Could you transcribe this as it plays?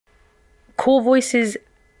KaurVoices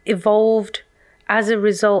evolved as a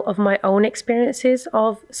result of my own experiences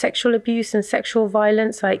of sexual abuse and sexual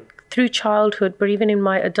violence, like through childhood, but even in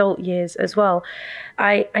my adult years as well.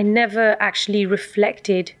 I never actually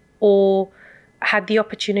reflected or had the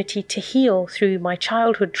opportunity to heal through my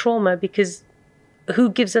childhood trauma, because who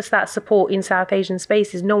gives us that support in South Asian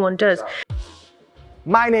spaces? No one does.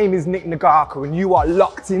 My name is Nik Nagarkar and you are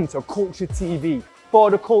locked into Culture TV. For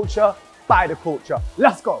the culture, by the culture.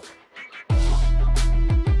 Let's go.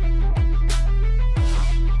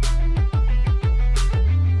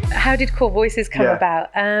 How did KaurVoices come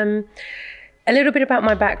about? A little bit about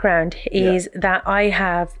my background is that I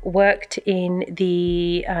have worked in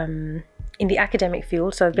the academic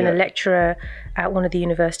field. So I've been a lecturer at one of the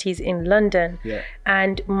universities in London.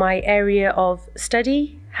 And my area of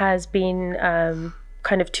study has been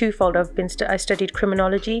kind of twofold. I studied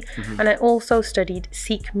criminology and I also studied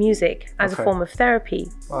Sikh music as a form of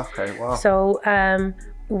therapy. So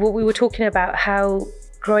what we were talking about, how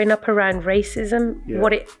growing up around racism,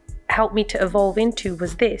 what it helped me to evolve into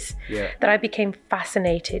was this, that I became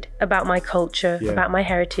fascinated about my culture, about my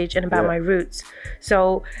heritage and about my roots.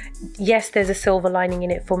 So yes, there's a silver lining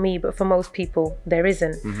in it for me, but for most people there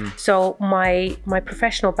isn't. So my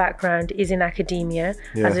professional background is in academia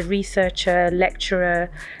as a researcher, lecturer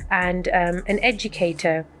and an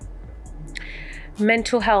educator.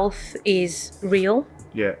 Mental health is real.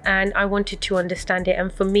 And I wanted to understand it.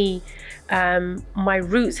 And for me, my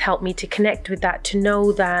roots helped me to connect with that, to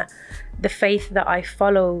know that the faith that I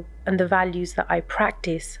follow and the values that I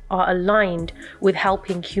practice are aligned with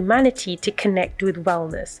helping humanity to connect with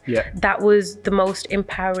wellness. That was the most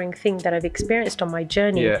empowering thing that I've experienced on my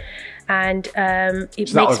journey. And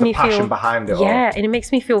it makes me feel behind it and it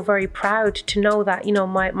makes me feel very proud to know that, you know,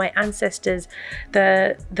 my ancestors,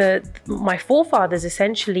 my forefathers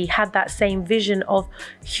essentially had that same vision of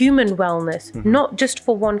human wellness, not just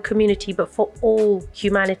for one community but for all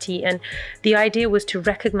humanity. And the idea was to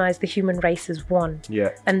recognize the human race as one.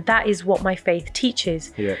 And that is what my faith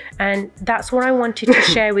teaches. And that's what I wanted to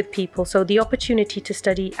share with people. So the opportunity to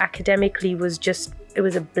study academically was just, it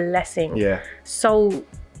was a blessing.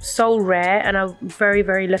 So rare, and I'm very,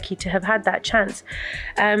 very lucky to have had that chance.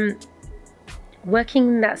 Working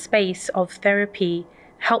in that space of therapy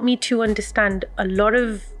helped me to understand a lot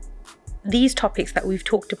of these topics that we've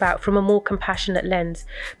talked about from a more compassionate lens.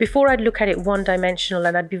 Before, I'd look at it one-dimensional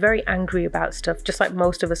and I'd be very angry about stuff, just like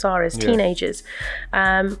most of us are as teenagers.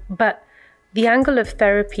 But the angle of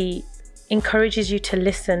therapy encourages you to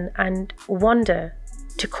listen and wonder,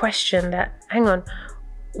 to question that, hang on,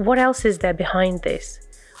 what else is there behind this?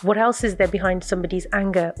 What else is there behind somebody's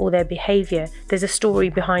anger or their behavior? There's a story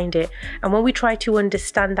behind it. And when we try to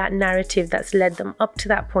understand that narrative that's led them up to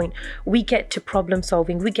that point, we get to problem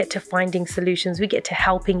solving, we get to finding solutions, we get to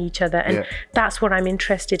helping each other. And that's what I'm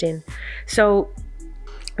interested in. So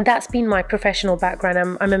that's been my professional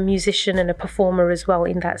background. I'm a musician and a performer as well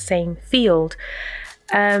in that same field.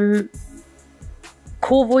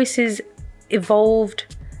 KaurVoices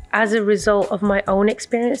evolved as a result of my own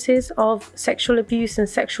experiences of sexual abuse and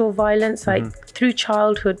sexual violence, like through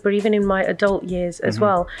childhood, but even in my adult years as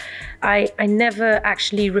well. I never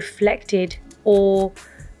actually reflected or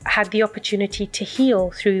had the opportunity to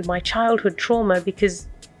heal through my childhood trauma, because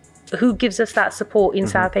who gives us that support in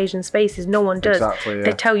South Asian spaces? No one does.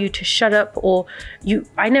 They tell you to shut up, or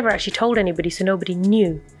I never actually told anybody, so nobody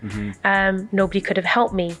knew. Nobody could have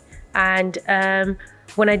helped me. And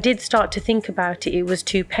when I did start to think about it, it was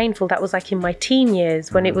too painful. That was like in my teen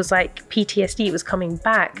years, when it was like PTSD, it was coming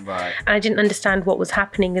back. And I didn't understand what was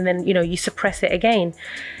happening. And then, you know, you suppress it again.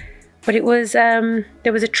 But it was, there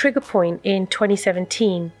was a trigger point in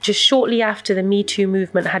 2017, just shortly after the Me Too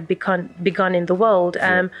movement had begun in the world.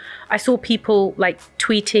 I saw people like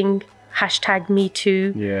tweeting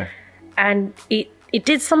 #MeToo. And it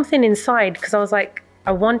did something inside, because I was like,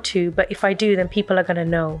 I want to, but if I do, then people are going to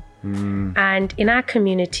know. And in our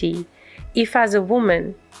community, if as a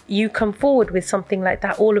woman you come forward with something like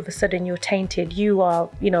that, all of a sudden you're tainted. You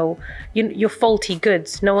are, you know, you're faulty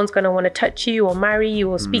goods. No one's going to want to touch you or marry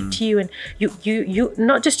you or speak to you. And you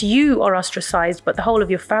not just you are ostracized, but the whole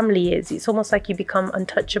of your family is. It's almost like you become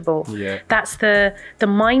untouchable. That's the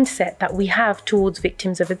mindset that we have towards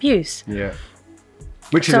victims of abuse.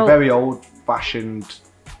 Which is a very old-fashioned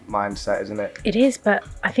mindset, isn't it? It is, but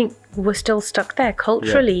I think we're still stuck there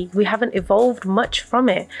culturally. We haven't evolved much from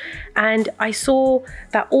it. And I saw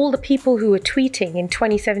that all the people who were tweeting in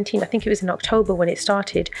 2017, I think it was in October when it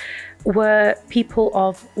started, were people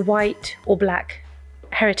of white or black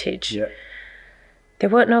heritage. there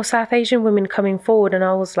weren't no South Asian women coming forward, and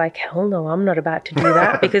I was like, hell no, I'm not about to do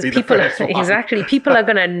that, because people are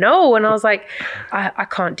gonna know. And I was like, I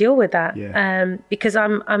can't deal with that. Because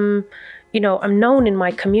I'm known in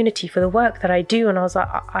my community for the work that I do, and I was like,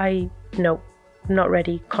 no, not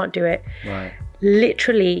ready, can't do it. Right.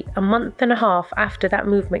 Literally a month and a half after that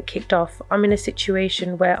movement kicked off, I'm in a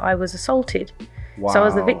situation where I was assaulted. Wow. So I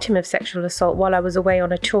was the victim of sexual assault while I was away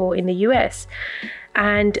on a tour in the US.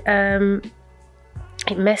 And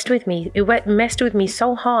it messed with me. It messed with me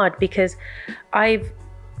so hard, because I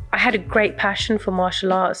had a great passion for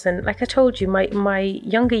martial arts, and like I told you, my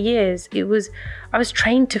younger years, I was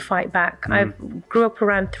trained to fight back. I grew up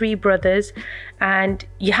around 3 brothers, and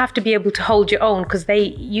you have to be able to hold your own, because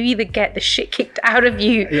you either get the shit kicked out of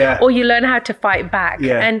you, or you learn how to fight back.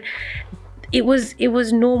 And it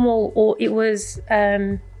was normal, or it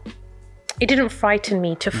didn't frighten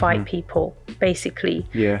me to fight people, basically.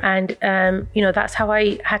 And that's how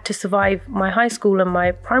I had to survive my high school and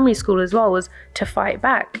my primary school as well, was to fight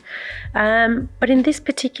back. But in this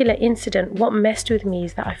particular incident, what messed with me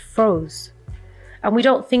is that I froze. And we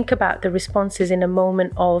don't think about the responses in a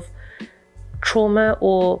moment of trauma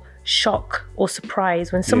or shock or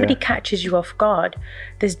surprise. When somebody catches you off guard,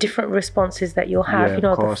 there's different responses that you'll have.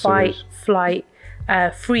 The fight, flight,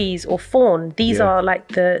 freeze or fawn. These are like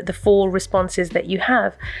the 4 responses that you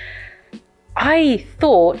have. I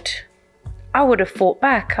thought I would have fought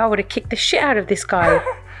back. I would have kicked the shit out of this guy.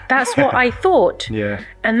 That's what I thought.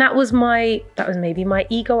 And that was maybe my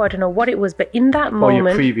ego. I don't know what it was, but in that moment, or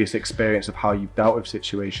your previous experience of how you've dealt with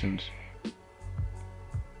situations.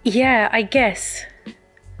 Yeah, I guess,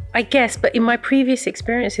 but in my previous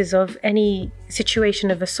experiences of any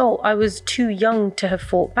situation of assault, I was too young to have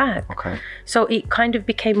fought back. Okay. So it kind of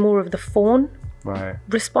became more of the fawn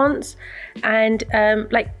response. And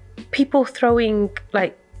like people throwing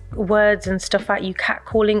like words and stuff at you,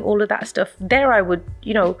 catcalling, all of that stuff, there I would,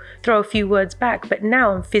 throw a few words back. But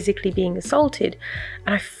now I'm physically being assaulted,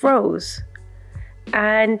 and I froze.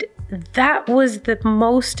 And that was the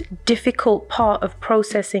most difficult part of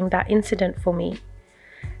processing that incident for me.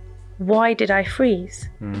 Why did I freeze?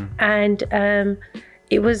 And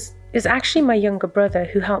it was actually my younger brother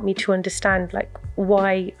who helped me to understand like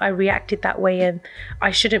why I reacted that way, and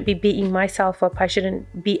I shouldn't be beating myself up. I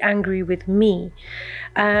shouldn't be angry with me.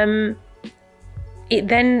 It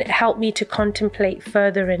then helped me to contemplate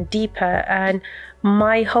further and deeper. And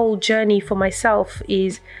my whole journey for myself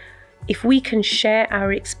is, if we can share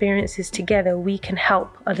our experiences together, we can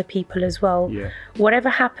help other people as well. Whatever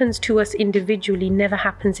happens to us individually never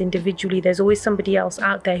happens individually. There's always somebody else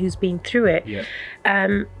out there who's been through it.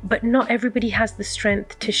 But not everybody has the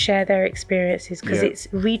strength to share their experiences, because it's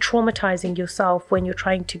re-traumatizing yourself when you're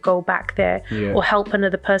trying to go back there or help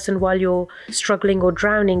another person while you're struggling or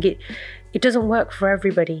drowning. It doesn't work for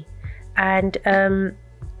everybody. And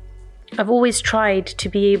I've always tried to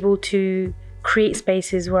be able to create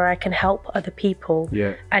spaces where I can help other people.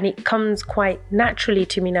 And it comes quite naturally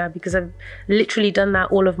to me now, because I've literally done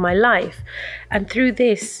that all of my life. And through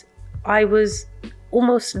this, I was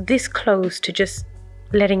almost this close to just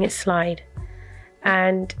letting it slide.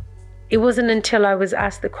 And it wasn't until I was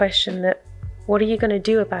asked the question that, what are you going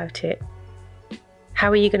to do about it?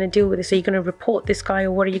 How are you going to deal with this? Are you going to report this guy,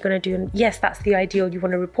 or what are you going to do? And yes, that's the ideal. You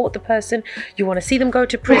want to report the person, you want to see them go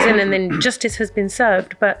to prison, and then justice has been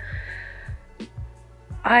served. But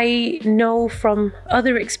I know from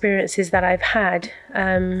other experiences that I've had,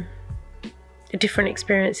 different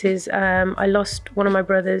experiences. I lost one of my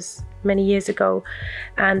brothers many years ago,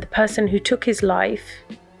 and the person who took his life,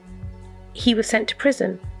 he was sent to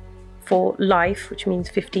prison for life, which means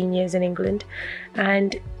 15 years in England.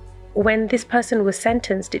 And when this person was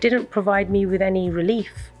sentenced, it didn't provide me with any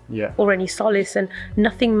relief or any solace, and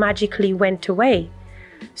nothing magically went away.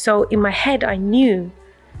 So in my head, I knew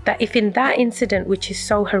that if in that incident, which is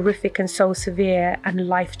so horrific and so severe and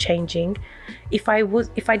life-changing, if I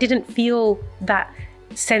didn't feel that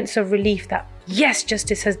sense of relief that, yes,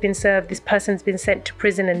 justice has been served, this person's been sent to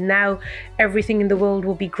prison, and now everything in the world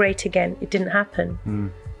will be great again, it didn't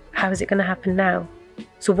happen. How is it going to happen now?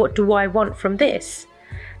 So what do I want from this?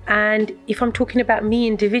 And if I'm talking about me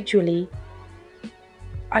individually,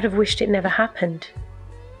 I'd have wished it never happened,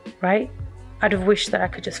 right? I'd have wished that I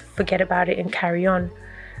could just forget about it and carry on.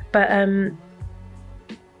 But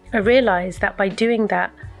I realized that by doing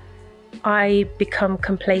that, I become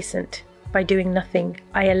complacent by doing nothing.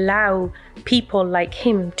 I allow people like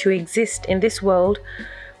him to exist in this world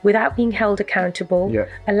without being held accountable,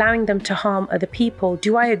 allowing them to harm other people.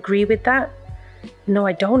 Do I agree with that? No,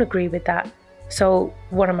 I don't agree with that. So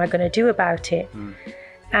what am I going to do about it?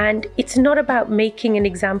 And it's not about making an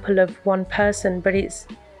example of one person, but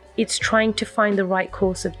it's trying to find the right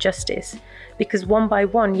course of justice. Because one by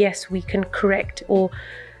one, yes, we can correct or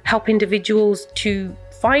help individuals to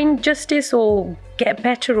find justice or get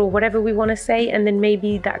better or whatever we want to say. And then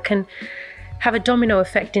maybe that can have a domino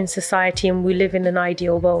effect in society, and we live in an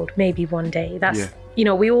ideal world, maybe one day. That's, you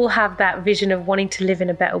know, we all have that vision of wanting to live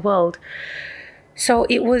in a better world. So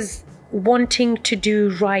it was wanting to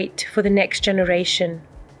do right for the next generation,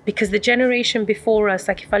 because the generation before us,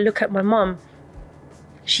 like if I look at my mom,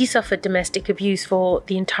 she suffered domestic abuse for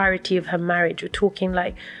the entirety of her marriage. We're talking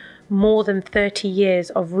like more than 30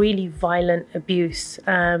 years of really violent abuse.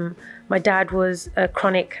 My dad was a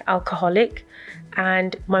chronic alcoholic,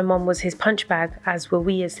 and my mom was his punch bag, as were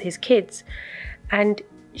we as his kids. And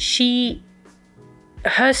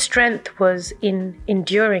her strength was in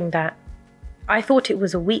enduring that. I thought it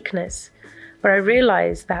was a weakness, but I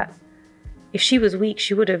realized that if she was weak,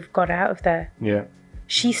 she would have got out of there. Yeah.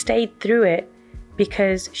 She stayed through it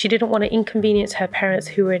because she didn't want to inconvenience her parents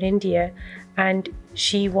who were in India, and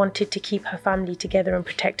she wanted to keep her family together and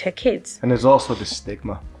protect her kids. And there's also this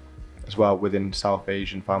stigma as well within South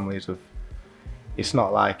Asian families of, it's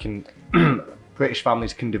not like in British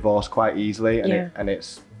families can divorce quite easily, and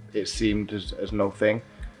it's seemed as no thing,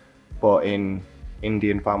 but in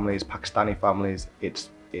Indian families, Pakistani families, it's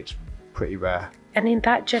pretty rare. And in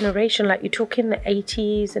that generation, like you're talking the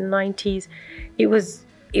 80s and 90s, it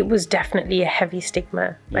was definitely a heavy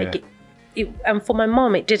stigma. Like and for my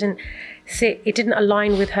mom, it didn't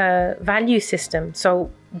align with her value system.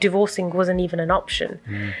 So divorcing wasn't even an option.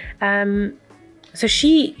 So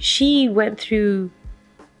she went through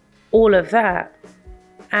all of that.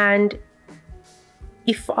 And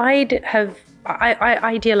if I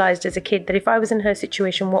idealized as a kid that if I was in her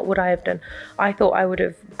situation, what would I have done? I thought I would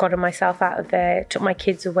have gotten myself out of there, took my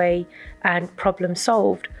kids away, and problem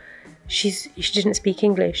solved. She didn't speak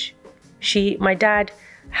English. My dad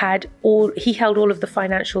held all of the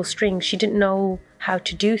financial strings. She didn't know how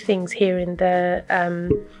to do things here in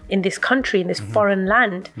this country, in this foreign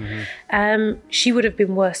land. She would have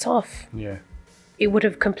been worse off. Yeah. It would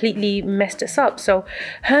have completely messed us up. So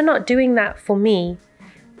her not doing that for me,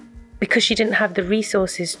 because she didn't have the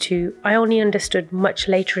resources to, I only understood much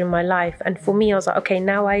later in my life. And for me, I was like, okay,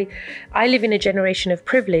 now I live in a generation of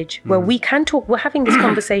privilege where we can talk, we're having this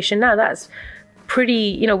conversation now. That's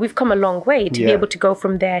pretty, we've come a long way to be able to go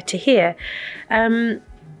from there to here.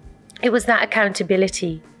 It was that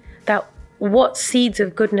accountability, that what seeds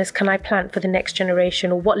of goodness can I plant for the next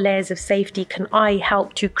generation, or what layers of safety can I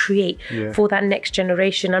help to create for that next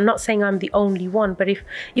generation? I'm not saying I'm the only one, but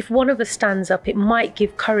if one of us stands up, it might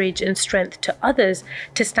give courage and strength to others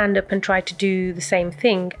to stand up and try to do the same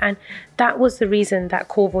thing. And that was the reason that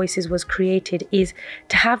KaurVoices was created, is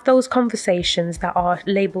to have those conversations that are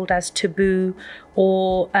labeled as taboo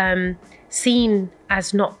or seen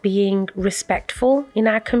as not being respectful in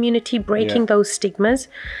our community, breaking those stigmas.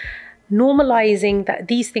 Normalizing that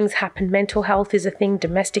these things happen. Mental health is a thing,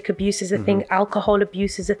 domestic abuse is a thing, alcohol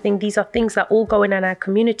abuse is a thing. These are things that all go in our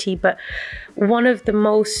community. But one of the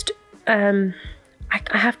most, I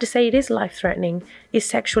have to say it is life-threatening, is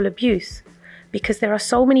sexual abuse. Because there are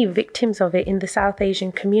so many victims of it in the South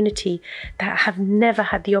Asian community that have never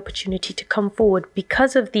had the opportunity to come forward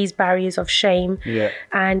because of these barriers of shame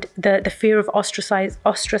and the fear of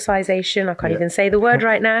ostracization. I can't even say the word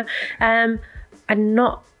right now. And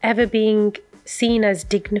not ever being seen as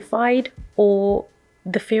dignified, or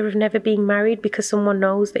the fear of never being married because someone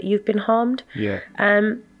knows that you've been harmed.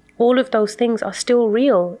 All of those things are still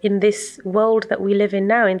real in this world that we live in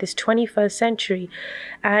now, in this 21st century.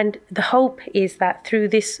 And the hope is that through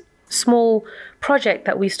this small project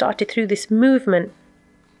that we started, through this movement,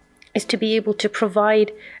 is to be able to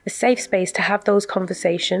provide a safe space to have those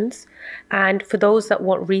conversations, and for those that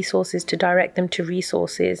want resources to direct them to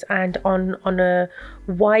resources, and on a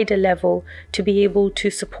wider level to be able to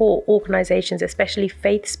support organizations, especially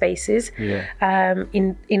faith spaces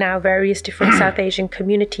in our various different South Asian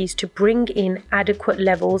communities, to bring in adequate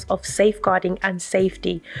levels of safeguarding and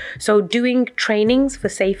safety. So doing trainings for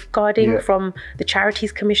safeguarding from the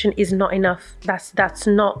Charities Commission is not enough. That's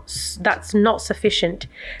not sufficient.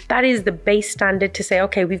 That is the base standard to say,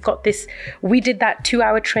 okay, we've got this, we did that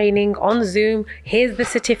 2-hour training on Zoom, here's the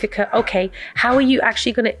certificate. Okay, how are you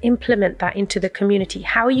actually going to implement that into the community?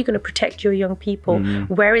 How are you going to protect your young people?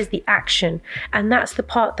 Where is the action? And that's the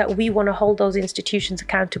part that we want to hold those institutions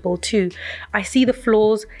accountable to. I see the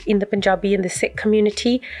flaws in the Punjabi and the Sikh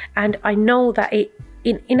community, and I know that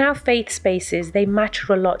in our faith spaces, they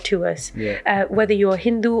matter a lot to us. Whether you're a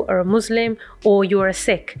Hindu or a Muslim or you're a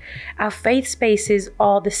Sikh, our faith spaces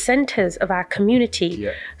are the centers of our community.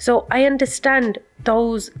 So I understand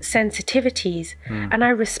those sensitivities and I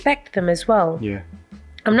respect them as well.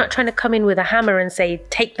 I'm not trying to come in with a hammer and say,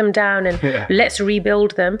 take them down and let's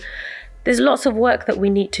rebuild them. There's lots of work that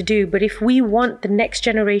we need to do, but if we want the next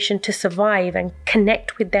generation to survive and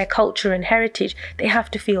connect with their culture and heritage, they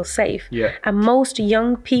have to feel safe. And most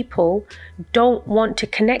young people don't want to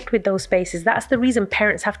connect with those spaces. That's the reason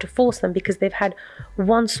parents have to force them, because they've had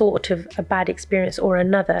one sort of a bad experience or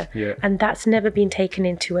another, and that's never been taken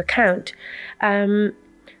into account.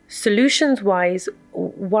 Solutions-wise,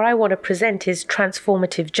 what I want to present is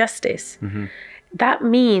transformative justice. That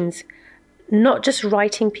means not just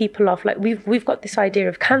writing people off. Like we've got this idea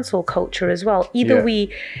of cancel culture as well. Either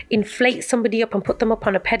we inflate somebody up and put them up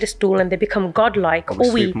on a pedestal and they become godlike, or we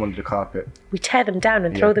sweep them under the carpet. We tear them down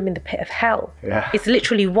and throw them in the pit of hell. It's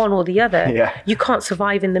literally one or the other. You can't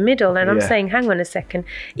survive in the middle. And I'm saying, hang on a second,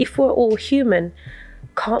 if we're all human,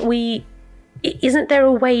 can't we, isn't there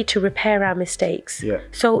a way to repair our mistakes?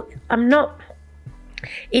 So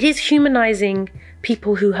it is humanizing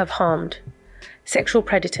people who have harmed, sexual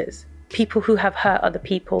predators, people who have hurt other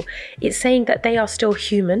people. It's saying that they are still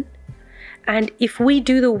human. And if we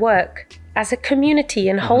do the work as a community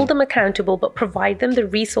and hold them accountable, but provide them the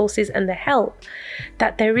resources and the help,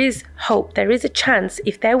 that there is hope, there is a chance,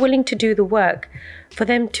 if they're willing to do the work, for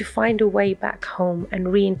them to find a way back home and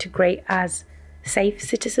reintegrate as safe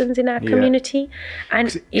citizens in our community.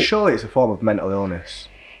 And surely it's a form of mental illness.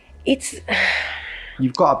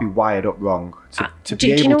 You've got to be wired up wrong to be able to do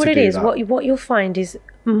that. Do you know what it is? What you'll find is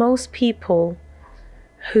most people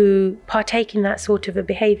who partake in that sort of a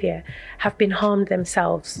behaviour have been harmed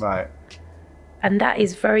themselves. And that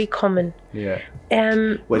is very common. Well,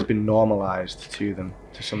 it's been normalised to them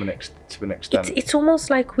to an extent. It's almost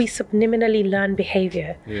like we subliminally learn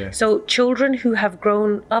behaviour. So children who have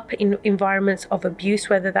grown up in environments of abuse,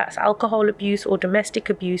 whether that's alcohol abuse or domestic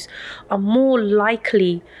abuse, are more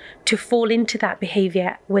likely to fall into that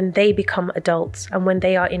behaviour when they become adults and when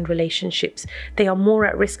they are in relationships. They are more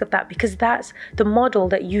at risk of that, because that's the model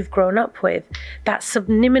that you've grown up with. That's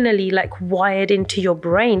subliminally like wired into your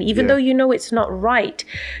brain. Even though you know it's not right,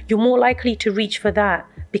 you're more likely to reach for that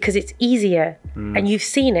because it's easier and you've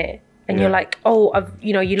seen it. And you're like, oh,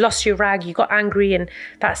 you lost your rag, you got angry, and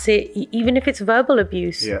that's it. Even if it's verbal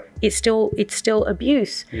abuse, it's still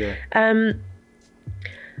abuse.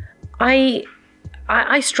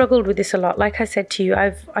 I struggled with this a lot. Like I said to you,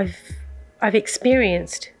 I've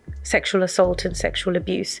experienced sexual assault and sexual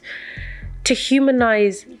abuse. To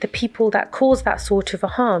humanize the people that cause that sort of a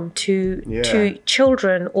harm to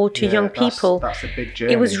children or to young people, that's a big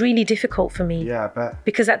journey. It was really difficult for me. I bet.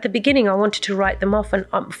 Because at the beginning I wanted to write them off, and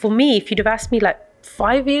for me, if you'd have asked me like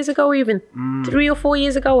 5 years ago or even 3 or 4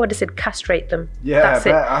 years ago, I'd have said castrate them. That's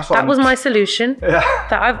it. That was my solution.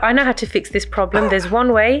 That I know how to fix this problem. There's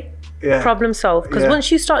one way, problem solved. Because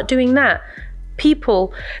once you start doing that,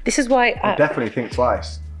 people, this is why I definitely think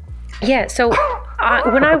twice. So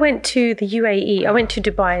when I went to the UAE, I went to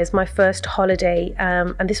Dubai as my first holiday,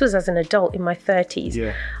 and this was as an adult in my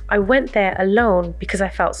 30s. I went there alone because I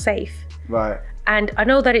felt safe. And I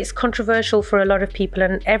know that it's controversial for a lot of people,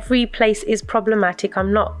 and every place is problematic.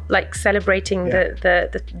 I'm not like celebrating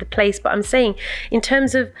the place, but I'm saying in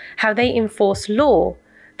terms of how they enforce law,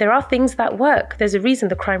 there are things that work. There's a reason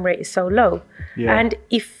the crime rate is so low. And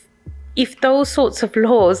if those sorts of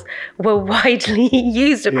laws were widely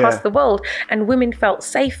used across the world and women felt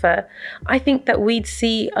safer, I think that we'd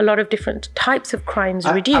see a lot of different types of crimes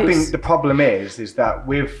reduced. I think the problem is that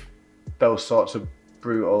with those sorts of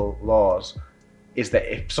brutal laws, is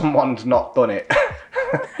that if someone's not done it...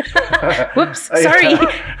 Whoops, sorry,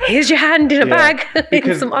 here's your hand in a bag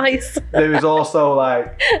in some ice. There is also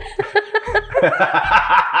like...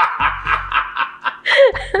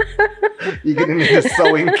 You're gonna need a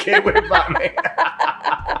sewing kit with that, mate.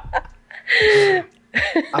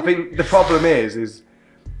 I think the problem is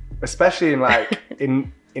especially in like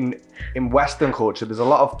in Western culture, there's a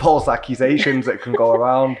lot of false accusations that can go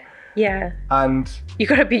around. And you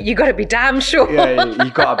gotta be damn sure.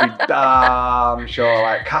 You gotta be damn sure.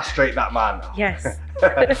 Like castrate that man.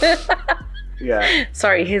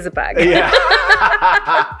 Sorry, here's a bag.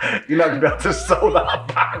 You're not gonna be able to sew that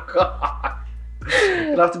back on.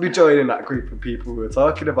 You'll have to be joining that group of people we were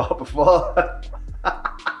talking about before.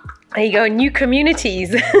 There you go, new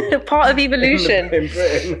communities, part of evolution. In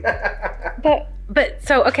Britain. But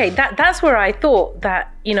so okay, that's where I thought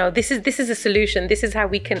that this is a solution. This is how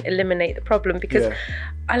we can eliminate the problem, because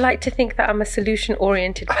I like to think that I'm a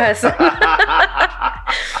solution-oriented person.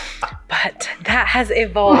 But that has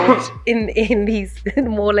evolved in these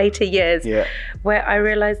more later years, where I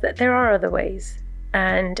realized that there are other ways.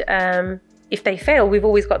 And if they fail, we've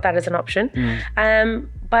always got that as an option.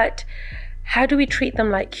 But how do we treat them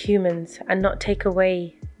like humans and not take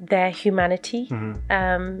away their humanity?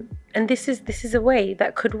 And this is a way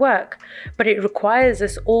that could work, but it requires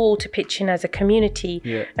us all to pitch in as a community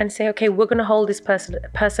and say, okay, we're going to hold this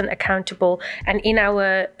person accountable. And in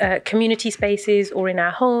our community spaces, or in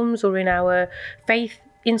our homes, or in our faith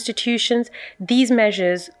institutions, these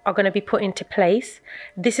measures are going to be put into place.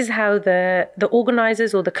 This is how the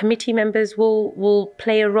organizers or the committee members will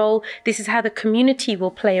play a role. This is how the community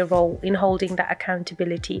will play a role in holding that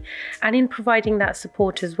accountability and in providing that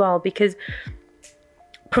support as well, because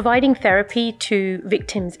providing therapy to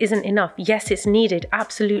victims isn't enough. Yes, it's needed.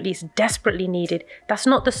 Absolutely, it's desperately needed. That's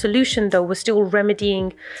not the solution, though. We're still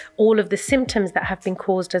remedying all of the symptoms that have been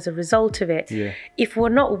caused as a result of it. If we're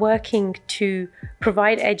not working to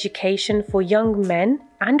provide education for young men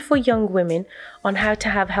and for young women on how to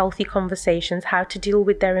have healthy conversations, how to deal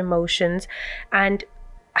with their emotions, and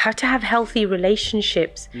how to have healthy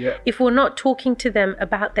relationships, if we're not talking to them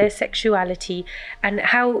about their sexuality and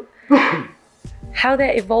how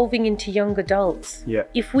they're evolving into young adults,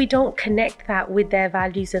 if we don't connect that with their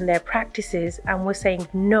values and their practices, and we're saying,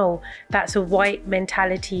 no, that's a white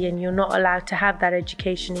mentality and you're not allowed to have that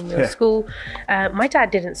education in your school. My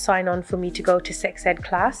dad didn't sign on for me to go to sex ed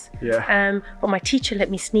class, but my teacher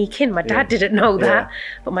let me sneak in. My dad didn't know that,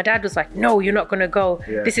 but my dad was like, no, you're not going to go.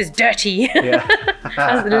 This is dirty.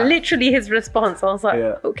 That was literally his response. I was like,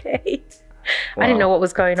 okay. I didn't know what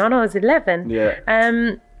was going on. I was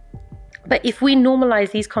 11. But if we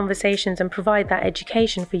normalize these conversations and provide that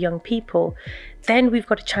education for young people, then we've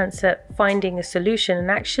got a chance at finding a solution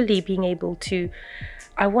and actually being able to,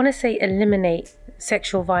 I want to say, eliminate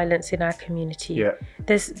sexual violence in our community.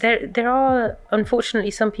 There are,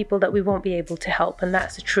 unfortunately, some people that we won't be able to help, and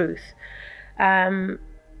that's the truth.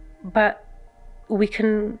 But we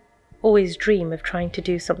can always dream of trying to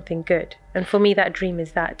do something good. And for me, that dream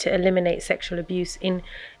is that, to eliminate sexual abuse in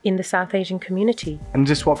the South Asian community. And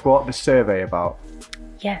just what brought the survey about?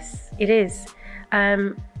 Yes, it is.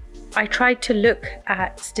 I tried to look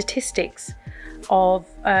at statistics of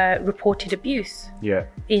reported abuse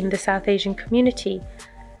in the South Asian community.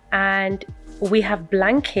 And we have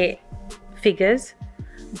blanket figures,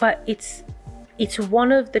 but it's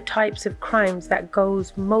one of the types of crimes that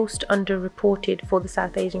goes most underreported for the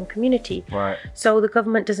South Asian community. So the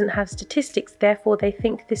government doesn't have statistics, therefore they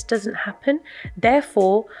think this doesn't happen.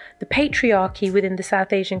 Therefore, the patriarchy within the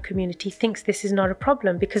South Asian community thinks this is not a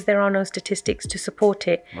problem because there are no statistics to support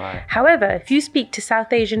it. However, if you speak to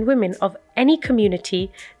South Asian women of any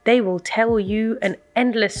community, they will tell you an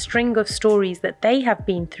endless string of stories that they have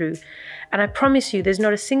been through. And I promise you, there's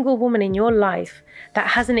not a single woman in your life that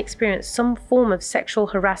hasn't experienced some form of sexual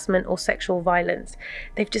harassment or sexual violence.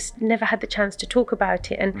 They've just never had the chance to talk about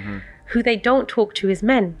it. And who they don't talk to is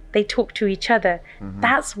men. They talk to each other.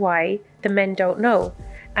 That's why the men don't know.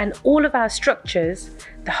 And all of our structures,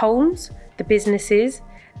 the homes, the businesses,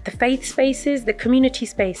 the faith spaces, the community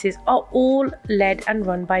spaces, are all led and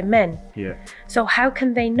run by men. So how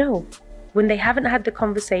can they know? When they haven't had the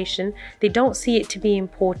conversation, they don't see it to be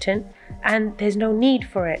important, and there's no need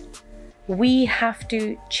for it. We have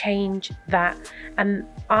to change that. And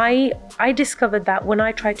I discovered that when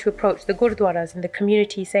I tried to approach the gurdwaras and the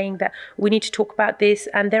community, saying that we need to talk about this.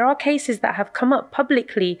 And there are cases that have come up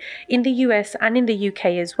publicly in the US and in the UK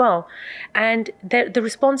as well. And the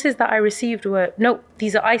responses that I received were, no,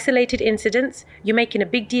 these are isolated incidents. You're making a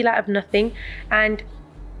big deal out of nothing. And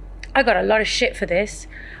I got a lot of shit for this.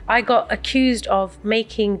 I got accused of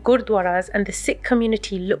making gurdwaras and the Sikh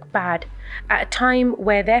community look bad at a time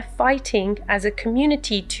where they're fighting as a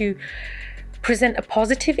community to present a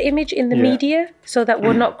positive image in the media so that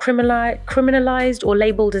we're not criminalized or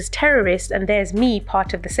labeled as terrorists. And there's me,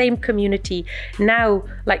 part of the same community, now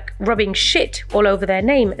like rubbing shit all over their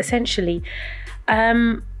name, essentially.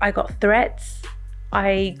 I got threats.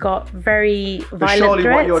 I got very violent threats. Surely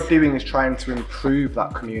what you're doing is trying to improve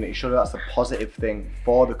that community. Surely that's a positive thing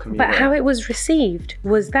for the community. But how it was received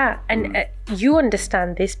was that, and you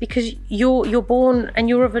understand this because you're born and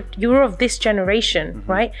you're of this generation,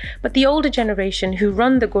 right? But the older generation who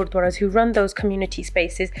run the gurdwaras, who run those community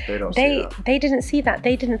spaces, they didn't see that.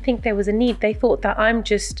 They didn't think there was a need. They thought that I'm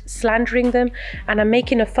just slandering them and I'm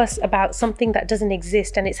making a fuss about something that doesn't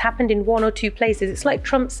exist, and it's happened in one or two places. It's like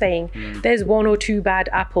Trump saying there's one or two bad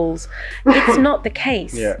apples. It's not the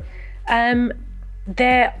case.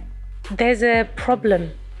 There's a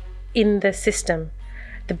problem in the system.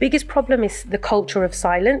 The biggest problem is the culture of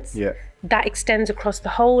silence. that extends across the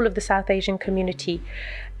whole of the South Asian community.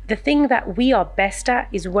 The thing that we are best at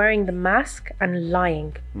is wearing the mask and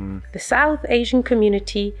lying. The South Asian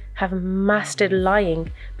community have mastered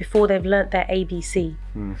lying before they've learnt their ABC.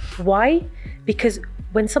 Why? Because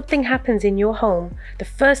when something happens in your home, the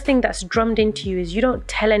first thing that's drummed into you is you don't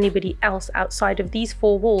tell anybody else outside of these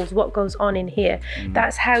four walls what goes on in here.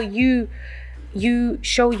 That's how you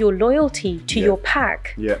show your loyalty to your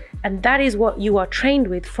pack. And that is what you are trained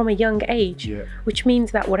with from a young age, which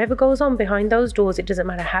means that whatever goes on behind those doors, it doesn't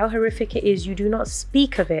matter how horrific it is, you do not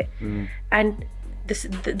speak of it. And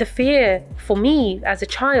the fear for me as a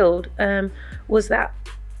child was that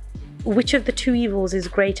which of the two evils is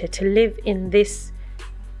greater, to live in this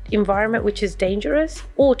environment which is dangerous,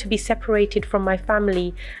 or to be separated from my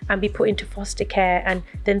family and be put into foster care and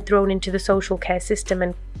then thrown into the social care system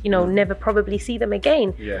and never probably see them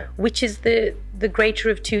again. Which is the greater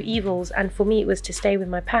of two evils? And for me, it was to stay with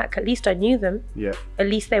my pack. At least I knew them. At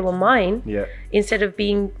least they were mine. Instead of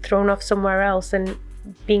being thrown off somewhere else and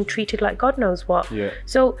being treated like God knows what.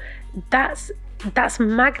 So that's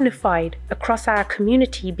magnified across our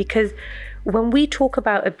community, because when we talk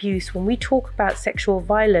about abuse, when we talk about sexual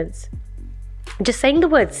violence, just saying the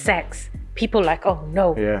word sex, people are like, oh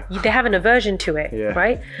no, they have an aversion to it,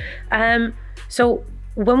 right? So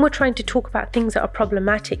when we're trying to talk about things that are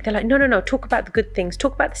problematic, they're like, no, talk about the good things.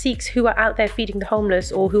 Talk about the Sikhs who are out there feeding the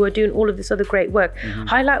homeless, or who are doing all of this other great work.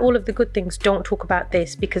 Highlight all of the good things. Don't talk about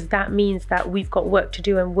this, because that means that we've got work to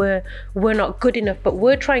do and we're not good enough. But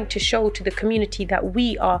we're trying to show to the community that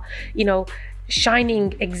we are,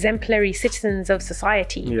 shining exemplary citizens of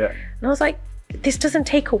society. And I was like, this doesn't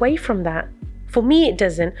take away from that. For me, it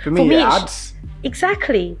doesn't. For me, it adds.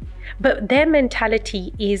 Exactly. But their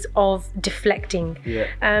mentality is of deflecting.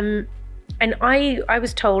 And I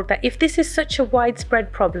was told that if this is such a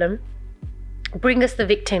widespread problem, bring us the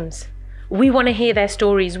victims. We want to hear their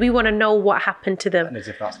stories. We want to know what happened to them. And as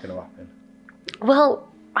if that's going to happen. Well,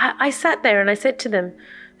 I sat there and I said to them,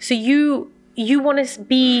 so you want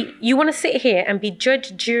to sit here and be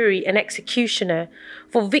judge, jury and executioner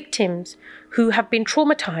for victims who have been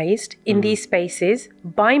traumatized in these spaces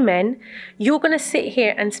by men. You're going to sit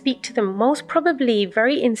here and speak to them, most probably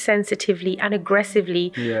very insensitively and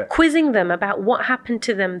aggressively, quizzing them about what happened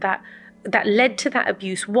to them that led to that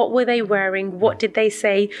abuse. What were they wearing? What did they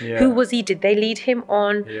say? Who was he? Did they lead him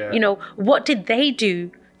on? What did they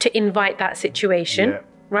do to invite that situation?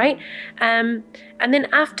 Right? And then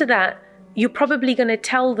after that, you're probably going to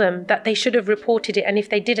tell them that they should have reported it, and if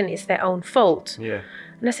they didn't, it's their own fault.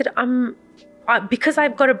 And I said, because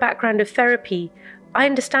I've got a background of therapy, I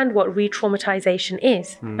understand what re-traumatization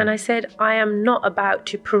is. And I said, I am not about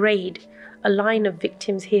to parade a line of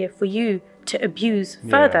victims here for you to abuse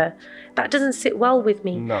further. That doesn't sit well with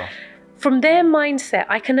me. From their mindset,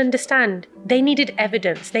 I can understand they needed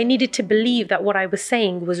evidence. They needed to believe that what I was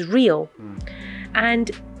saying was real.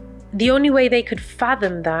 And the only way they could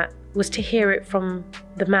fathom that was to hear it from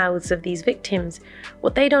the mouths of these victims.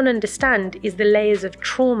 What they don't understand is the layers of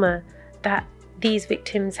trauma that these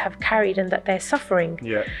victims have carried and that they're suffering.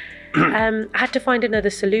 I had to find another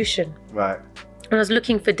solution. And I was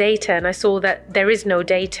looking for data, and I saw that there is no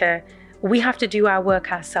data. We have to do our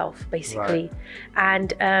work ourselves, basically.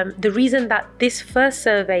 And the reason that this first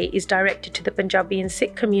survey is directed to the Punjabi and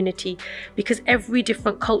Sikh community, because every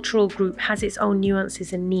different cultural group has its own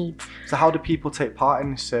nuances and needs. So how do people take part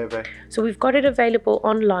in this survey? So we've got it available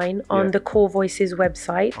online on the KaurVoices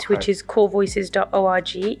website, which is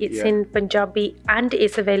kaurvoices.org. It's in Punjabi and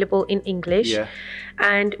it's available in English.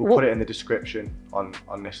 And we'll put it in the description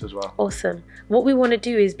on this as well. Awesome. What we want to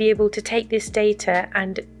do is be able to take this data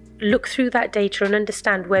and look through that data and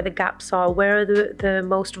understand where the gaps are, where are the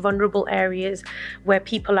most vulnerable areas, where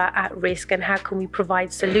people are at risk, and how can we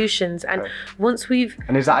provide solutions. And once we've...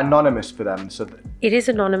 And is that anonymous for them? It is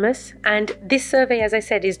anonymous, and this survey, as I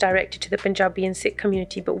said, is directed to the Punjabi and Sikh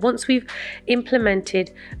community. But once we've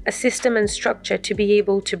implemented a system and structure to be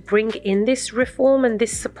able to bring in this reform and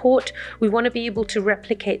this support, we want to be able to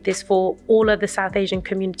replicate this for all other South Asian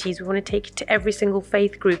communities. We want to take it to every single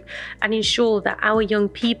faith group and ensure that our young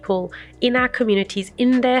people in our communities,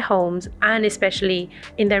 in their homes, and especially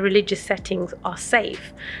in their religious settings are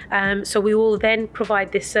safe. So we will then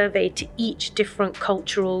provide this survey to each different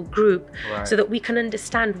cultural group so that we can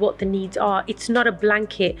understand what the needs are. It's not a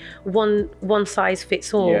blanket, one size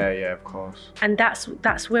fits all. Of course. And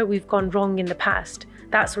that's where we've gone wrong in the past.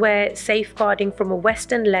 That's where safeguarding from a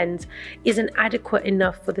Western lens isn't adequate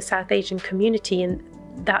enough for the South Asian community. And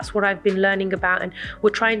that's what I've been learning about, and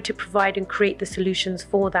we're trying to provide and create the solutions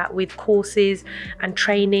for that with courses and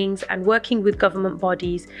trainings and working with government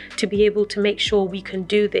bodies to be able to make sure we can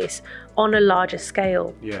do this on a larger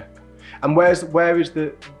scale. Yeah. And where is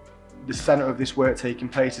the centre of this work taking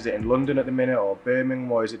place? Is it in London at the minute, or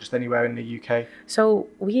Birmingham, or is it just anywhere in the UK? So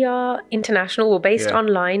we are international. We're based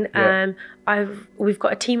online. We've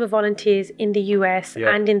got a team of volunteers in the US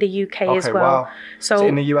and in the UK as well. Wow. So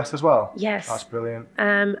in the US as well? Yes. That's brilliant.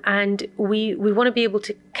 And we want to be able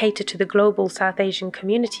to cater to the global South Asian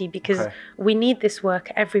community, because we need this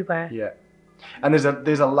work everywhere. Yeah. And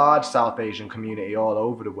there's a large South Asian community all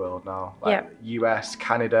over the world now. Like US,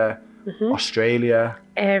 Canada, Australia.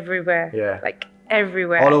 Everywhere. Yeah. Like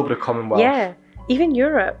everywhere. All over the Commonwealth. Yeah. Even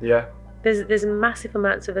Europe. Yeah. There's massive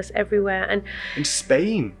amounts of us everywhere. And in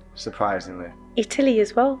Spain, surprisingly. Italy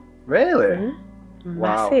as well. Really?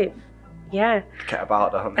 Wow. Massive. Yeah. Get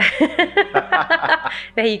about, don't they?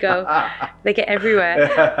 There you go. They get everywhere.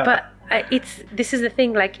 But this is the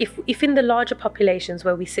thing, like if in the larger populations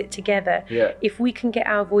where we sit together, if we can get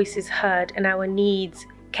our voices heard and our needs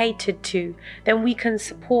catered to, then we can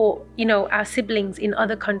support, you know, our siblings in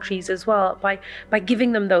other countries as well by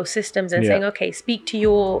giving them those systems and saying, okay, speak to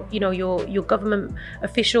your, you know, your government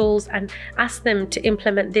officials and ask them to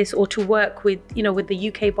implement this, or to work with, you know, with the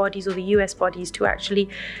UK bodies or the US bodies to actually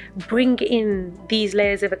bring in these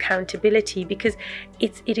layers of accountability, because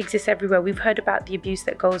it exists everywhere. We've heard about the abuse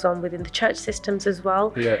that goes on within the church systems as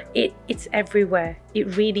well. It's everywhere.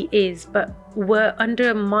 It really is. But we're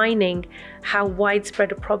undermining how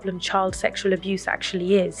widespread a problem child sexual abuse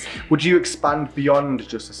actually is. Would you expand beyond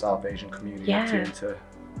just the South Asian community into...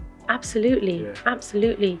 Absolutely,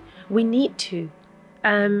 absolutely. We need to,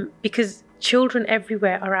 because children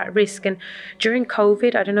everywhere are at risk. And during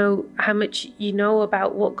COVID, I don't know how much you know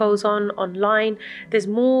about what goes on online. There's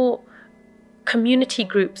more community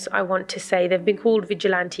groups, I want to say. They've been called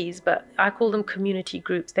vigilantes, but I call them community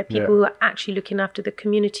groups. They're people who are actually looking after the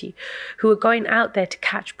community, who are going out there to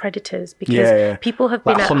catch predators, because people have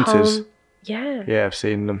been like at hunters. home. Yeah, I've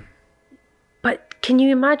seen them. But can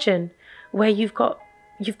you imagine where you've got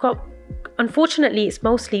unfortunately it's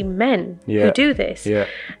mostly men who do this,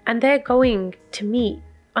 and they're going to meet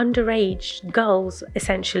underage girls,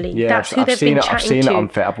 essentially. That's who they've been chatting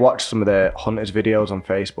to. I've watched some of the hunters videos on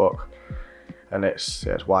Facebook, and it's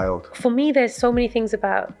wild. For me, there's so many things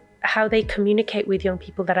about how they communicate with young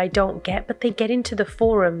people that I don't get, but they get into the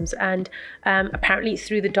forums, and apparently it's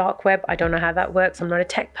through the dark web. I don't know how that works. I'm not a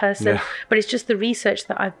tech person, but it's just the research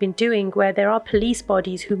that I've been doing, where there are police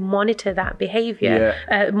bodies who monitor that behavior,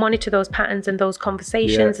 monitor those patterns and those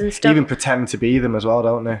conversations and stuff. Even pretend to be them as well,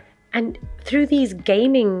 don't they? And through these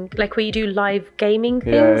gaming, like where you do live gaming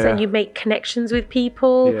things and you make connections with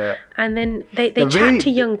people, and then they chat really, to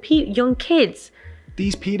young kids.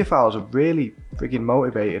 These paedophiles are really frigging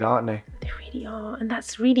motivated, aren't they? They really are, and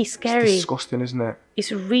that's really scary. It's disgusting, isn't it?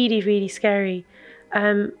 It's really, really scary.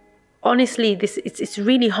 Honestly, it's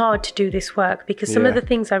really hard to do this work, because some of the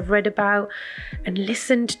things I've read about and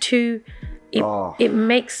listened to, it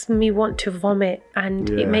makes me want to vomit, and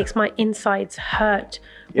it makes my insides hurt.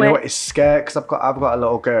 You know what? It's scary, because I've got a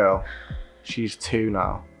little girl. She's 2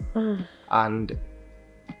 now, and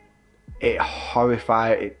it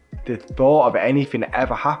horrified. The thought of anything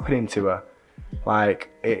ever happening to her,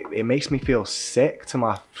 like it makes me feel sick to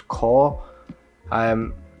my core.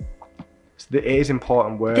 It is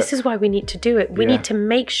important work. This is why we need to do it. We need to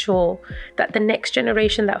make sure that the next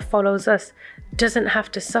generation that follows us doesn't have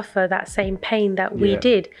to suffer that same pain that we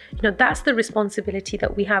did. You know, that's the responsibility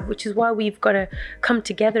that we have, which is why we've got to come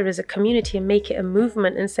together as a community and make it a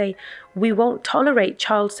movement and say, we won't tolerate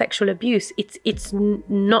child sexual abuse. It's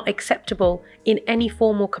not acceptable in any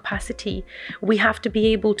form or capacity. We have to be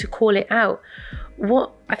able to call it out.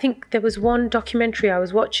 I think there was one documentary I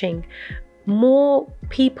was watching. More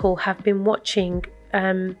people have been watching,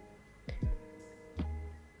 I'm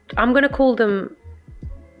going to call them,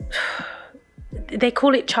 they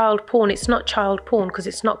call it child porn. It's not child porn because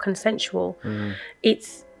it's not consensual.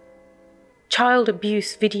 It's child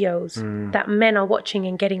abuse videos that men are watching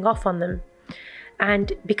and getting off on them.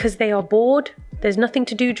 And because they are bored, there's nothing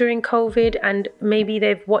to do during COVID, and maybe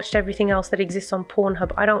they've watched everything else that exists on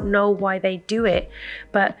Pornhub. I don't know why they do it,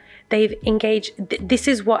 but they've engaged. This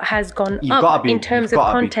is what has gone up in terms of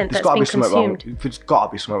content that's been consumed. There's got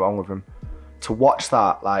to be something wrong with them. To watch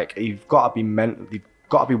that, like, you've got to be mentally,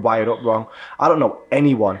 got to be wired up wrong. I don't know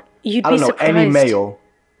anyone. I don't know any male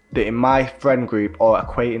that in my friend group or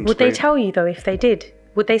acquaintance would they tell you though if they did?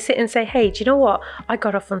 Would they sit and say, hey, do you know what? I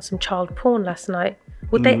got off on some child porn last night.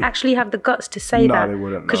 Would they actually have the guts to say that? No, they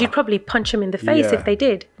wouldn't. Because you'd probably punch them in the face if they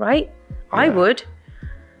did, right? I would.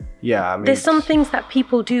 Yeah, I mean, there's some things that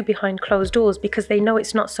people do behind closed doors because they know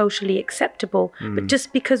it's not socially acceptable. But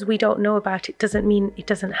just because we don't know about it doesn't mean it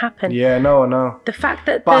doesn't happen. Yeah, no, I know. The fact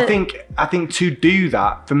that, but I think to do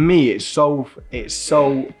that, for me, it's so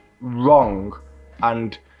wrong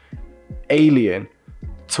and alien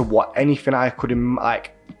to what anything I could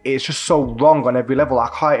like. It's just so wrong on every level. I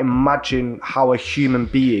can't imagine how a human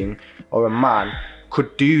being or a man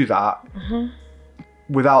could do that.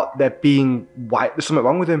 Without there being there's something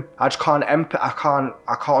wrong with him. I just can't I can't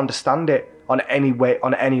understand it on any way,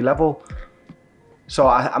 on any level. So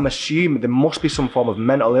I'm assuming there must be some form of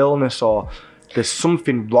mental illness, or there's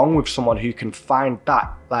something wrong with someone who can find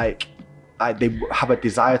that, like they have a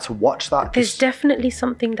desire to watch that. There's definitely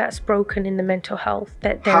something that's broken in the mental health,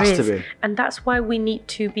 that there has is. To be. And that's why we need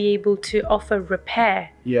to be able to offer repair.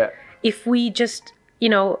 Yeah. If we just,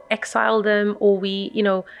 exile them, or we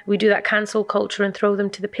do that cancel culture and throw them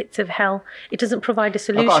to the pits of hell, it doesn't provide a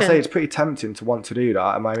solution. I've got to say, it's pretty tempting to want to do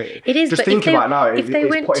that. It is. Just thinking about it now,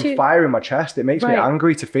 it's putting fire in my chest. It makes me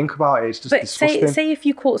angry to think about it. It's just disgusting. Say if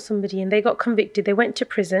you caught somebody and they got convicted, they went to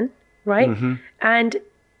prison, right? And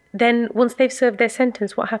then once they've served their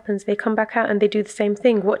sentence, what happens? They come back out and they do the same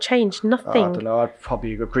thing. What changed? Nothing. I don't know. I'd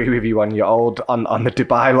probably agree with you on the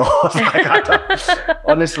Dubai laws.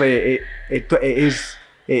 Honestly, it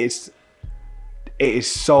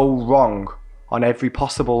is so wrong on every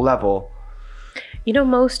possible level.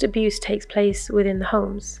 Most abuse takes place within the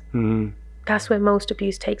homes. That's where most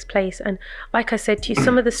abuse takes place. And like I said to you,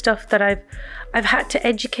 some of the stuff that I've had to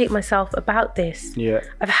educate myself about this. Yeah.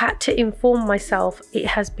 I've had to inform myself. It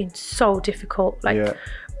has been so difficult.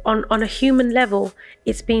 On a human level,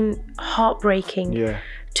 it's been heartbreaking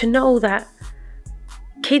to know that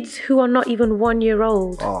kids who are not even 1 year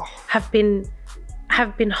old have been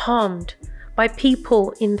harmed by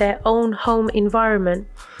people in their own home environment.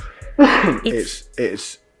 It's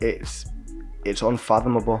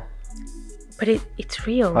unfathomable. But it's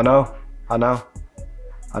real. I know.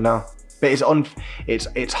 But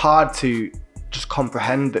it's hard to just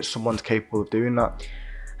comprehend that someone's capable of doing that.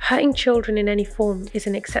 Hurting children in any form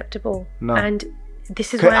isn't acceptable. No. And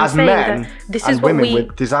this is why I'm saying that this is what we're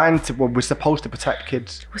designed to. We're supposed to protect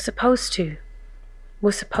kids. We're supposed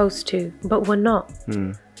to, but we're not.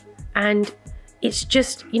 And it's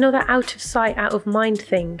just, that out of sight, out of mind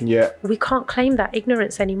thing. Yeah. We can't claim that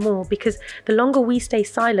ignorance anymore, because the longer we stay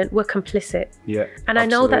silent, we're complicit. Yeah. And I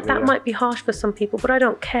know that might be harsh for some people, but I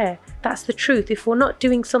don't care. That's the truth. If we're not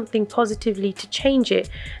doing something positively to change it,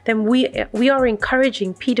 then we are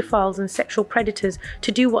encouraging paedophiles and sexual predators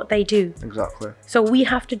to do what they do. Exactly. So we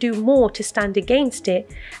have to do more to stand against it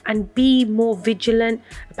and be more vigilant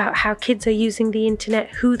about how kids are using the internet,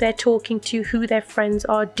 who they're talking to, who their friends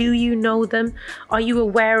are. Do you know them? Are you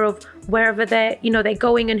aware of wherever they're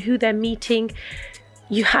going and who they're meeting?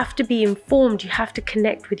 You have to be informed. You have to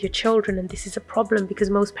connect with your children. And this is a problem because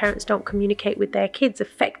most parents don't communicate with their kids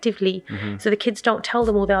effectively. So the kids don't tell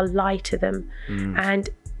them, or they'll lie to them. And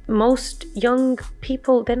most young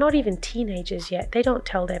people, they're not even teenagers yet. They don't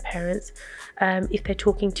tell their parents if they're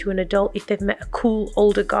talking to an adult, if they've met a cool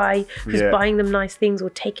older guy who's buying them nice things or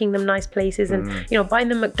taking them nice places and buying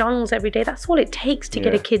them McDonald's every day. That's all it takes to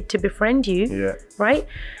get a kid to befriend you, right?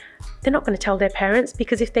 They're not going to tell their parents,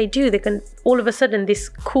 because if they do, they're going all of a sudden this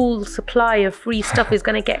cool supply of free stuff is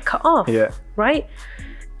going to get cut off, right?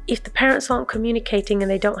 If the parents aren't communicating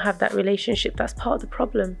and they don't have that relationship, that's part of the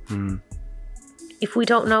problem. If we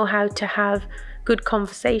don't know how to have good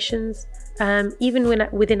conversations, even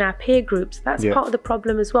within our peer groups, that's part of the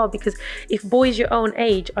problem as well. Because if boys your own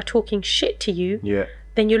age are talking shit to you,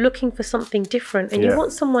 then you're looking for something different, and you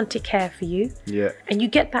want someone to care for you, and you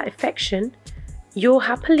get that affection.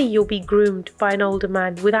 You'll be groomed by an older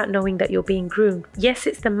man without knowing that you're being groomed. Yes,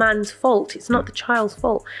 it's the man's fault. It's not the child's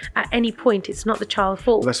fault. At any point, it's not the child's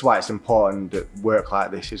fault. Well, that's why it's important that work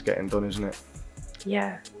like this is getting done, isn't it?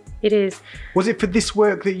 Yeah, it is. Was it for this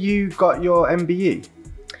work that you got your MBE?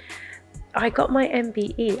 I got my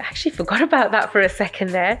MBE. I actually forgot about that for a second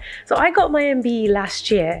there. So I got my MBE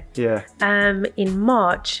last year. Yeah. In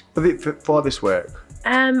March. For this work?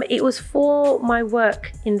 It was for my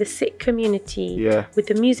work in the Sikh community with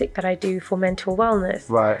the music that I do for mental wellness.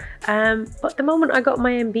 Right. But the moment I got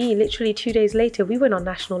my MBE, literally 2 days later, we went on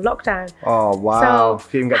national lockdown. Oh, wow. So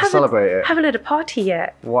you didn't get to celebrate it? Haven't had a party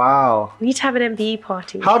yet. Wow. We need to have an MBE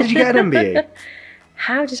party. How did you get an MBE?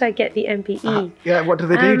 How did I get the MBE? What do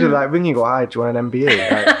they do? Do they ring you and go, hi, do you want an MBE?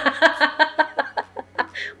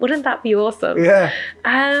 Wouldn't that be awesome? Yeah.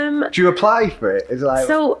 Do you apply for it? Is it like...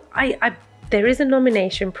 So there is a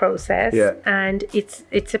nomination process, and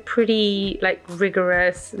it's a pretty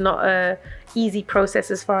rigorous, not a easy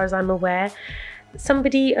process as far as I'm aware.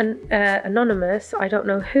 somebody anonymous, I don't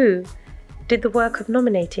know who, did the work of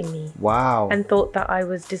nominating me. Wow. And thought that I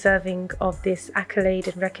was deserving of this accolade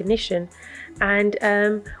and recognition. And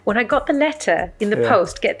when I got the letter in the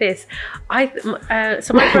post, get this,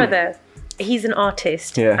 so my brother, he's an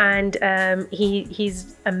artist, and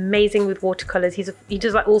he's amazing with watercolors. He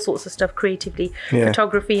does like all sorts of stuff creatively.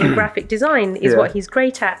 Photography and graphic design is what he's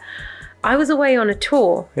great at. I was away on a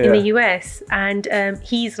tour in the US, and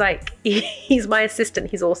he's my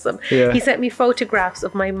assistant. He's awesome. He sent me photographs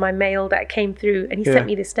of my mail that came through, and he sent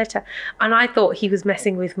me this letter, and I thought he was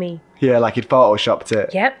messing with me. Yeah, like he'd photoshopped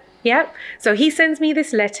it. Yep. So he sends me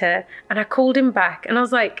this letter, and I called him back, and I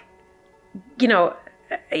was like, you know,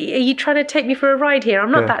 are you trying to take me for a ride here?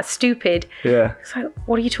 I'm not that stupid. He's like,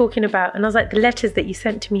 what are you talking about? And I was like, the letters that you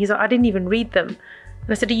sent to me. He's like, I didn't even read them. And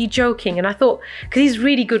I said, are you joking? And I thought, because he's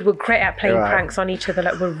really good, we're great at playing pranks on each other,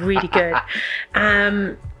 like we're really good.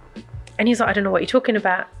 And he's like, I don't know what you're talking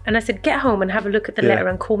about. And I said, get home and have a look at the letter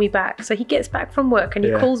and call me back. So he gets back from work and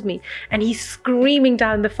he calls me, and he's screaming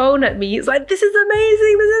down the phone at me. He's like, this is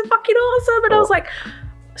amazing, this is fucking awesome. And I was like,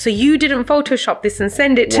 so you didn't Photoshop this and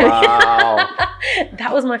send it to me? That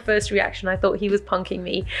was my first reaction. I thought he was punking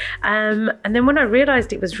me. And then when I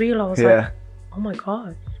realized it was real, I was like, oh my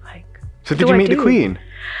God. So did you meet the Queen?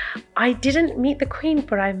 I didn't meet the Queen,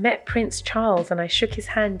 but I met Prince Charles, and I shook his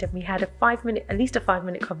hand, and we had at least a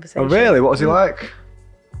 5-minute conversation. Oh really? What was he like?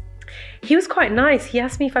 He was quite nice. He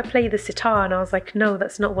asked me if I play the sitar, and I was like, no,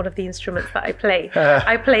 that's not one of the instruments that I play.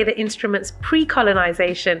 I play the instruments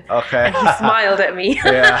pre-colonization. Okay. And he smiled at me.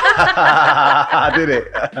 Did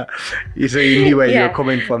it? So you knew where you were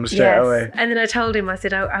coming from straight away. And then I told him, I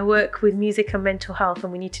said, I work with music and mental health,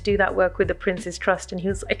 and we need to do that work with the Prince's Trust. And he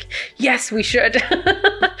was like, yes, we should.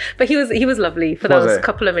 But he was lovely for those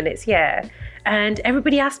couple of minutes. And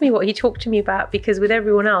everybody asked me what he talked to me about, because with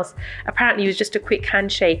everyone else, apparently it was just a quick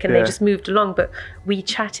handshake and they just moved along, but we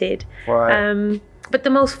chatted. But the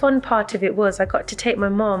most fun part of it was I got to take my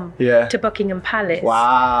mom to Buckingham Palace.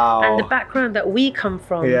 Wow. And the background that we come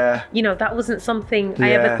from, you know, that wasn't something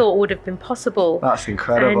I ever thought would have been possible. That's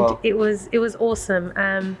incredible. And it was awesome.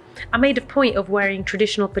 I made a point of wearing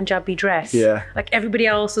traditional Punjabi dress. Like everybody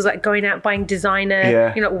else was like going out buying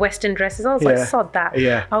designer, you know, Western dresses. I was like, sod that.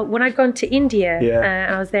 When I'd gone to India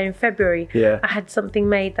and I was there in February, I had something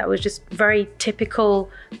made that was just very typical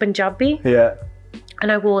Punjabi.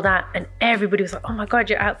 And I wore that, and everybody was like, oh my God,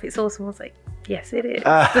 your outfit's awesome. I was like, yes, it is.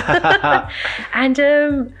 And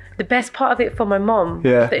the best part of it for my mom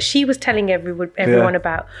that she was telling everyone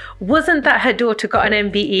about wasn't that her daughter got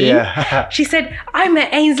an MBE. She said, I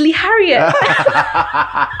met Ainsley Harriott.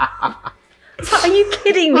 So, are you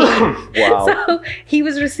kidding me? Wow. So he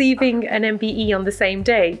was receiving an MBE on the same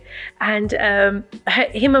day, and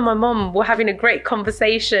him and my mom were having a great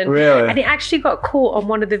conversation. Really? And it actually got caught on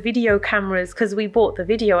one of the video cameras, because we bought the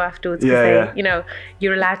video afterwards, because you know,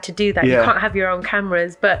 you're allowed to do that. You can't have your own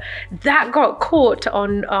cameras, but that got caught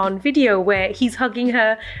on video where he's hugging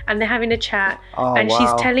her and they're having a chat, and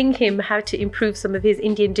she's telling him how to improve some of his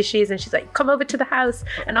Indian dishes, and she's like, come over to the house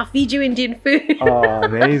and I'll feed you Indian food. Oh,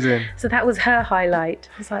 amazing. So that was her highlight.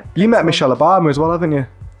 I was like, you met Michelle Obama as well, haven't you?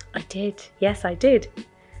 I did. Yes, I did.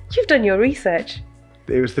 You've done your research.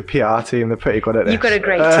 It was the PR team. They're pretty good at this. You've got a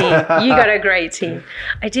great team. You got a great team.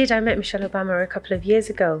 I did. I met Michelle Obama a couple of years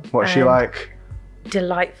ago. What's she like?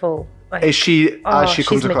 Delightful. Like, is she as she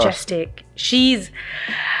comes across? She's majestic. She's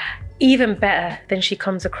even better than she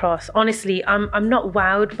comes across. Honestly, I'm not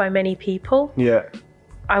wowed by many people.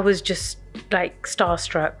 I was just like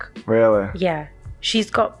starstruck. Really? Yeah.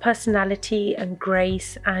 She's got personality and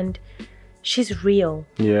grace, and she's real.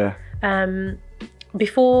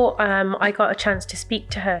 Before I got a chance to speak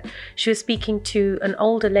to her, she was speaking to an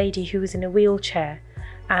older lady who was in a wheelchair,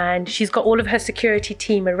 and she's got all of her security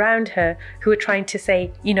team around her who are trying to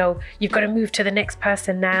say, you know, you've got to move to the next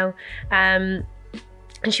person now.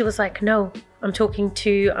 And she was like, no, I'm talking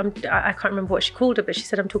to, I can't remember what she called her, but she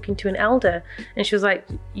said, I'm talking to an elder. And she was like,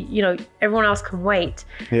 you know, everyone else can wait.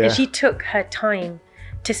 And she took her time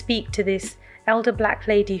to speak to this elder black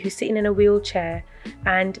lady who's sitting in a wheelchair,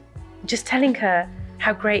 and just telling her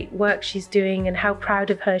how great work she's doing and how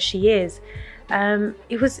proud of her she is.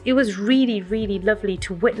 It was really, really lovely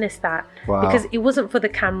to witness that. Because it wasn't for the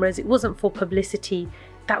cameras, it wasn't for publicity.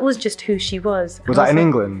 That was just who she was. Was that in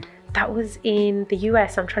England? That was in the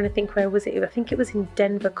US. I'm trying to think, where was it? I think it was in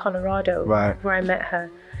Denver, Colorado, where I met her.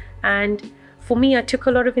 And for me, I took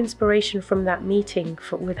a lot of inspiration from that meeting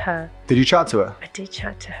with her. Did you chat to her? I did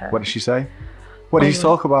chat to her. What did she say? What did you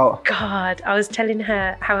talk about? God, I was telling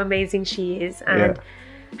her how amazing she is, and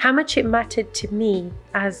how much it mattered to me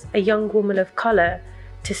as a young woman of color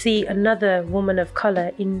to see another woman of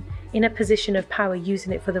colour in a position of power,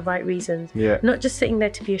 using it for the right reasons. Not just sitting there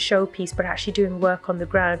to be a showpiece, but actually doing work on the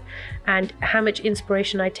ground, and how much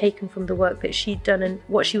inspiration I'd taken from the work that she'd done and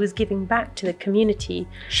what she was giving back to the community.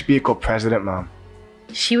 She'd be a good president, man.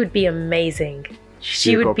 She would be amazing.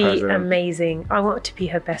 She would be amazing. I want to be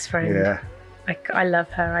her best friend. Yeah. I love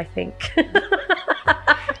her, I think.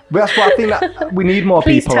 But that's what I think, that we need more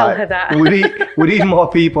Please people tell like her that. we need more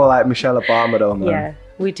people like Michelle Obama, though, man. Yeah,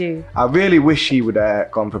 we do. I really wish she would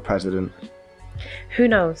have gone for president. Who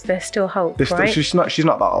knows? There's still hope, right? She's not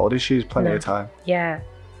that old, is she? She's plenty of time. Yeah,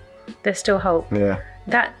 there's still hope. Yeah.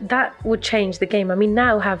 That would change the game. I mean,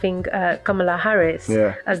 now having Kamala Harris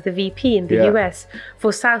as the VP in the US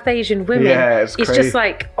for South Asian women, it's just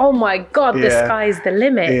like, oh my God, the sky's the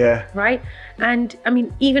limit, right? And I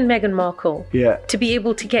mean, even Meghan Markle, to be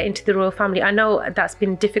able to get into the royal family, I know that's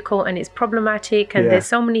been difficult and it's problematic and there's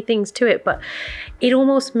so many things to it, but it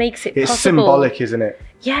almost makes it possible. It's symbolic, isn't it?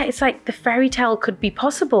 Yeah, it's like the fairy tale could be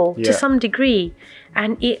possible to some degree,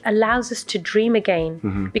 and it allows us to dream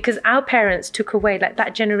again, because our parents took away, like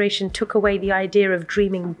that generation took away the idea of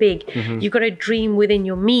dreaming big. You've got to dream within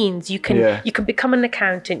your means. You can become an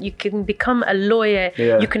accountant, you can become a lawyer,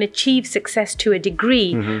 you can achieve success to a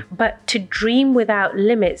degree, but to dream without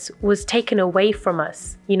limits was taken away from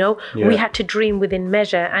us. You know, we had to dream within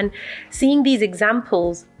measure, and seeing these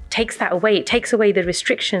examples takes that away. It takes away the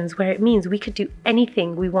restrictions, where it means we could do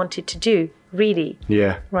anything we wanted to do, really.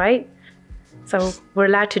 Yeah. Right? So we're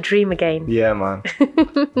allowed to dream again. Yeah, man.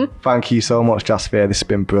 Thank you so much, Jasvir. This has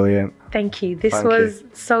been brilliant. Thank you. This was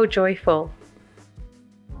so joyful.